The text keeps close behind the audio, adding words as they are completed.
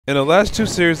In the last two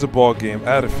series of ball game,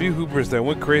 I had a few hoopers that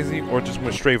went crazy or just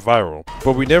went straight viral,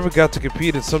 but we never got to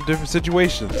compete in some different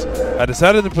situations. I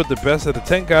decided to put the best of the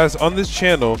 10 guys on this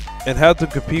channel and had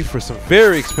them compete for some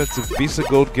very expensive Visa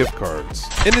Gold gift cards.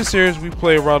 In this series, we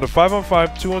play a round of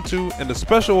 5-on-5, 2-on-2, and a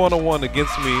special 1-on-1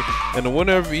 against me, and the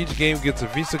winner of each game gets a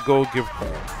Visa Gold gift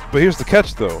card. But here's the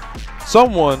catch though.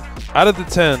 Someone out of the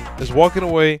 10 is walking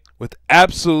away with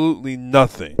absolutely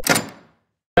nothing.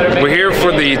 We're here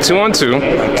for the 2-on-2.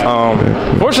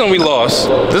 Fortunately, we lost.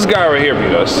 This guy right here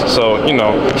beat us. So, you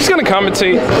know, he's going to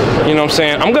commentate. You know what I'm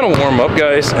saying? I'm going to warm up,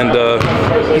 guys, and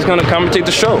he's going to commentate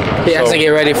the show. He has to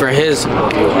get ready for his.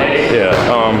 Yeah.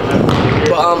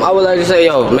 I would like to say,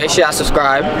 yo, make sure y'all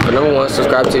subscribe. But number one,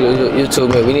 subscribe to YouTube,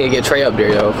 man. We need to get Trey up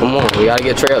there, yo. Come on, we got to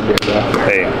get Trey up there, bro.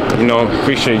 Hey, you know,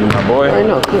 appreciate you, my boy. I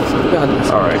know, please. We got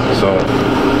this. All right, so, all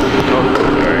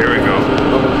right, here we go.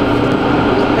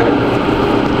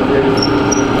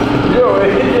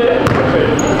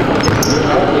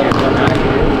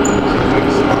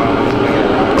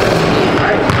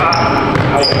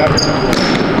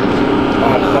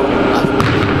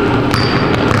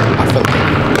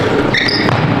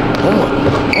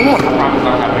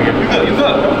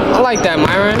 I like that,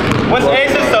 Myron. What's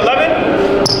aces to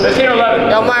 11? 15 or 11?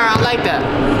 Yo, Myron, I like that.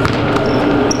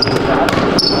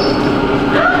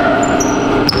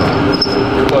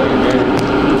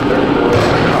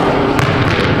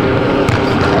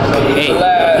 Hey,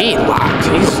 he locked.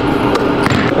 He's.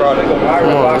 Come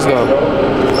on, let's go.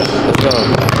 Let's go.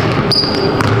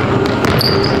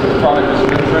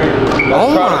 Oh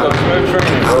my.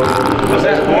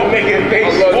 Won't make it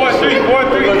base. 4-3,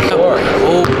 4-3.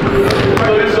 Oh.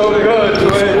 It's so good,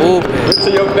 twin. Get to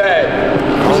your bag.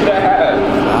 You see that hat?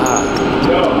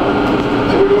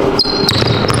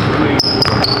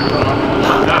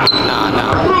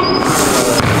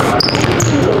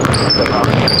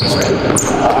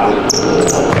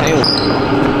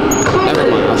 Never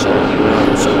mind, I'll show you.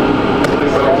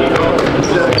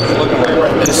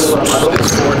 It's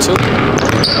 4-2.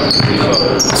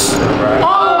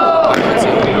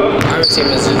 Myron team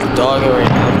is just dogging right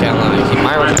now. Can't lie.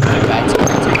 Myron's coming back to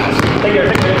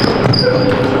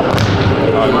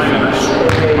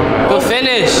Good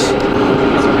finish.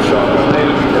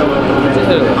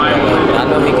 I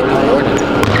know he can do more than that.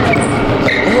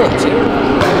 Look, see?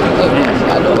 Look,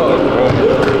 I know.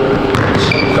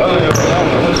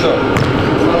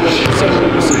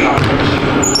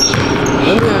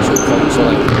 Let me ask you a question. So,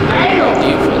 like, do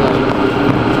you feel like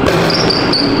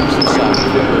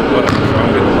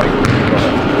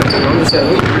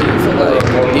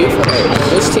do you feel like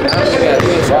this team? I don't think that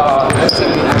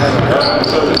team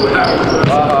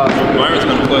Myron's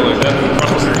gonna play like that.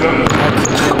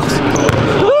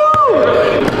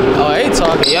 Oh, they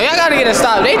talking. Yo, y'all gotta get a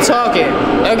stop. They talking.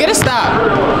 Yo, get a stop.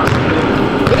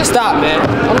 Get a stop, man.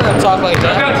 Don't let them talk like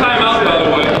that. I got a timeout, by the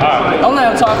way. Don't let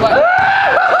them talk like that.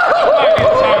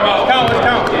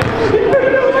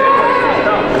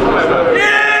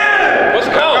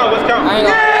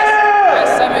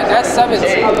 That's 17.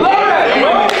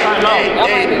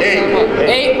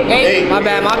 Eight. My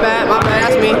bad.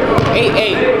 That's me. 8.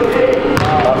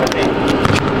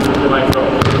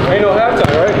 Ain't no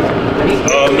halftime, right?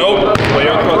 Nope. Well,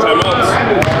 you're called timeouts.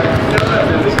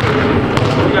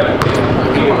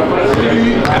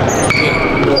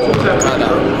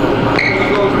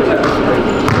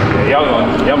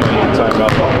 Y'all might need a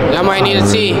timeout. Y'all might need a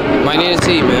tee. Might need a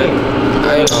tee, man. I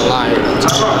ain't gonna lie.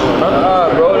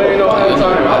 Bro, they ain't no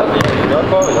halftime. Y'all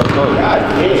call it.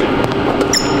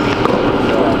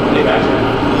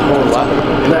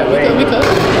 We could.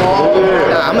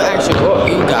 Nah, I'm actually.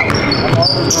 You got me.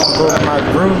 My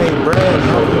roommate, Brad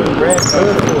good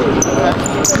for it.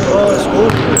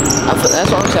 That's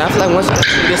what I'm saying. I feel like once he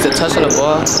gets the touch on the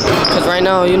ball, because right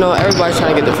now, you know, everybody's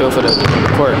trying to get the feel for the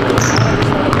court.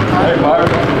 Hey, Myron.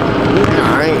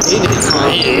 Alright, he did.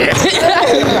 Yeah. He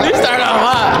started off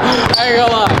hot. I ain't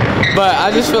gonna lie. But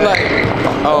I just feel like,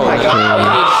 oh my God,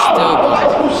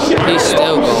 he's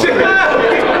still going.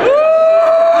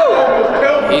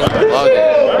 He's bugging.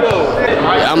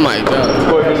 Yeah, I might go. I'm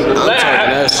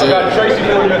talking that shit.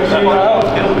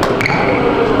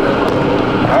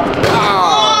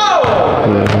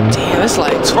 Damn, it's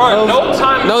like 12.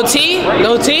 No T?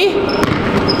 No T?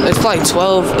 It's like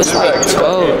 12. It's like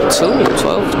 12-2,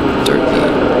 12-3.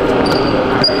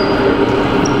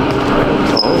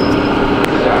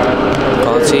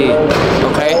 Oh, T.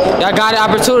 Okay, y'all got an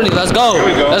opportunity. Let's go.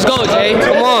 Let's go, Jay.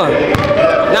 Come on.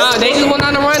 Nah, they just went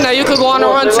on the run. Now you could go on the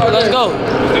run too. Let's go.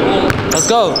 Let's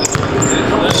go.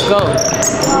 Let's go.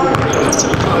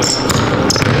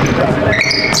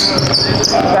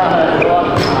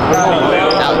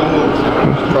 Out.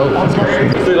 approach.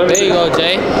 There you go,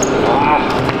 Jay.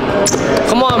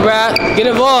 Come on, Brad. Get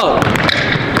involved.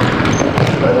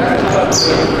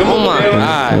 Oh my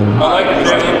God. I like it,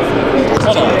 Jalen.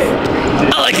 Hold on.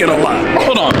 I like it a lot.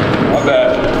 Hold on. My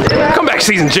bad. Come back,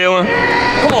 season Jalen.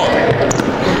 Come on.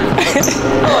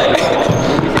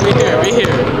 Be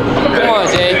here. Come on,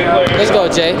 Jay. Let's go,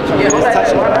 Jay.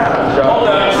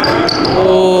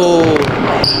 Ooh.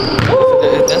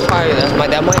 That's probably,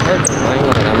 that might hurt them. I ain't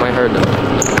gonna, that might hurt them.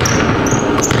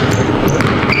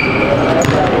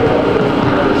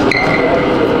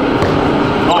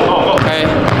 Okay.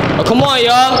 Oh, come on,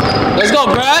 y'all. Let's go,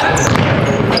 Brad.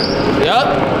 Yup.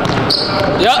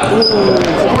 Ooh.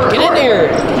 Get in there.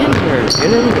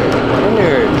 Get in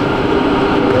there.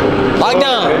 Lock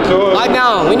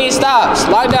down. We need stops.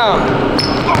 Lock down.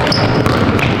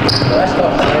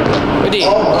 Good D.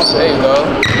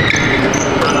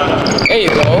 There you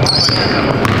go.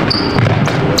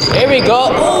 There we go.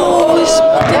 Oh, it's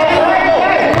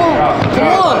come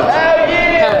on.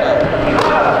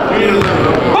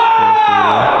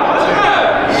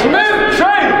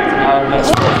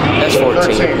 That's 14.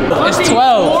 It's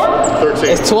 12. 13.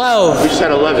 It's 12. We just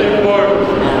had 11.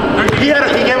 He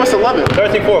gave us 11.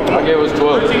 13-4. I gave us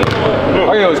 12.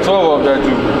 I gave us 12 off that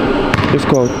too. Let's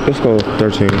go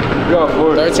 13. You got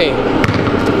 4. 13.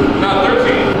 Not 13.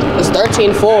 It's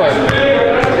 13-4.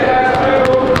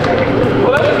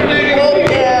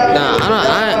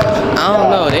 I don't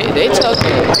know. They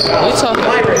talking. We talking.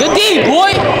 Good D,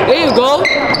 boy. There you go.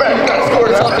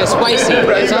 We're talking spicy.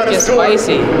 We're talking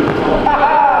spicy.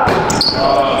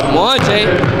 Come on, Jay.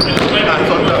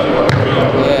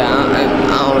 Yeah,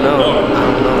 I don't know.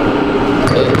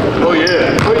 Oh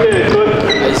yeah.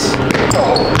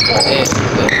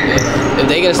 If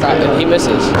they get stopped and he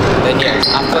misses, then yes.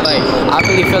 I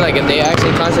really feel like if they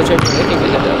actually concentrate, they can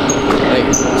get it done. Like,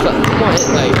 come on,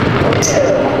 like,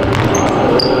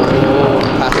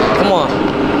 pass it. Come on.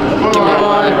 Give me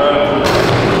one.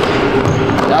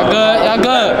 Y'all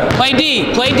good. Play D.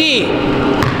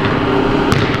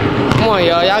 Come on,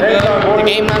 y'all good. The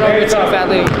game not over until the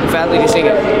fat lady sing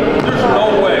it. There's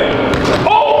no way.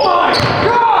 Oh my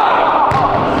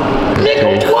God! Nigga,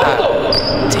 what the?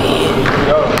 Damn.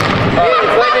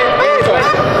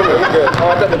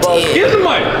 Give the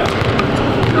mic.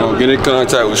 Get in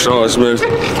contact with Sean Smith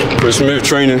for Smith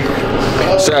Training.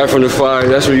 Side from the fire,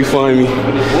 that's where you find me.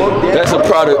 That's a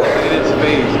product.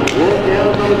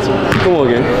 Come on,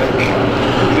 gang.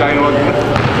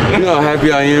 You know how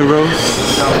happy I am, bro?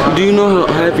 Do you know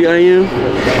how happy I am?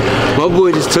 My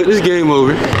boy just took this game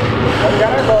over.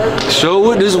 Show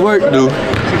what this work do.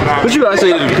 What you gotta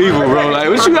say to the people, bro? Like,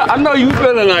 what you got? I know you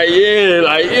feeling like, yeah,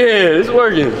 it's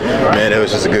working. Man, it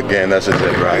was just a good game. That's just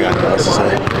it, bro. I got nothing else to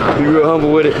say. You real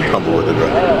humble with it? Humble with it, bro.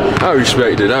 I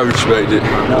respect it.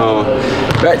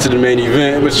 Back to the main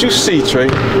event, but you see, Trey.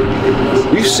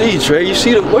 You see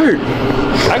the work.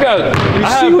 I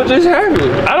see what just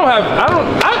happened. I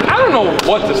don't know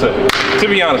what to say, to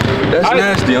be honest. That's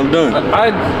nasty. I'm done.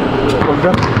 I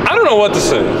don't know what to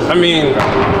say. I mean,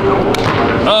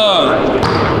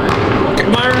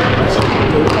 Myron,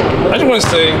 I just want to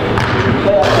say,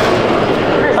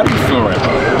 how do you feel right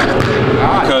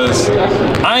now? Because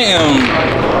I am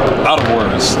out of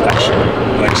words, actually.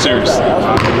 Like, seriously.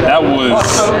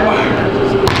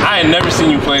 I had never seen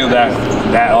you play that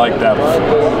like that before.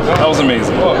 That was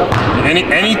amazing.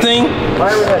 Anything?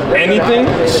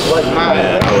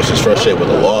 Man, I was just frustrated with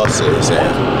the losses, and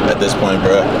at this point,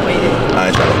 bro, I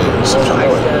ain't trying to lose. I'm trying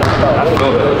to win. I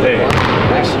feel that. Hey,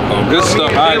 good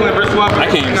stuff. I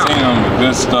can't even say nothing.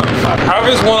 Good stuff.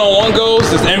 However this one-on-one goes,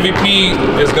 this MVP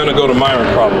is gonna go to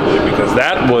Myron probably, because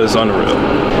that was unreal.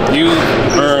 You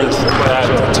earned that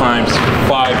times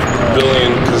 5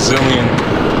 billion gazillion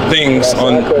things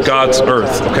on God's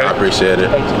earth, okay? I appreciate it.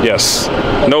 Yes.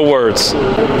 No words.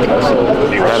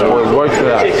 That boy worked for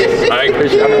that.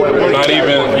 I'm not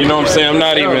even, you know what I'm saying? I'm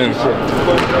not even.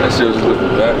 That shit was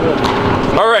looking bad.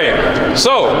 All right,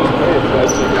 so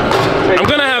I'm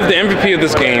gonna have the MVP of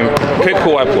this game pick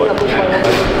who I play.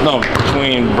 No,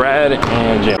 between Brad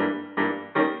and Jim.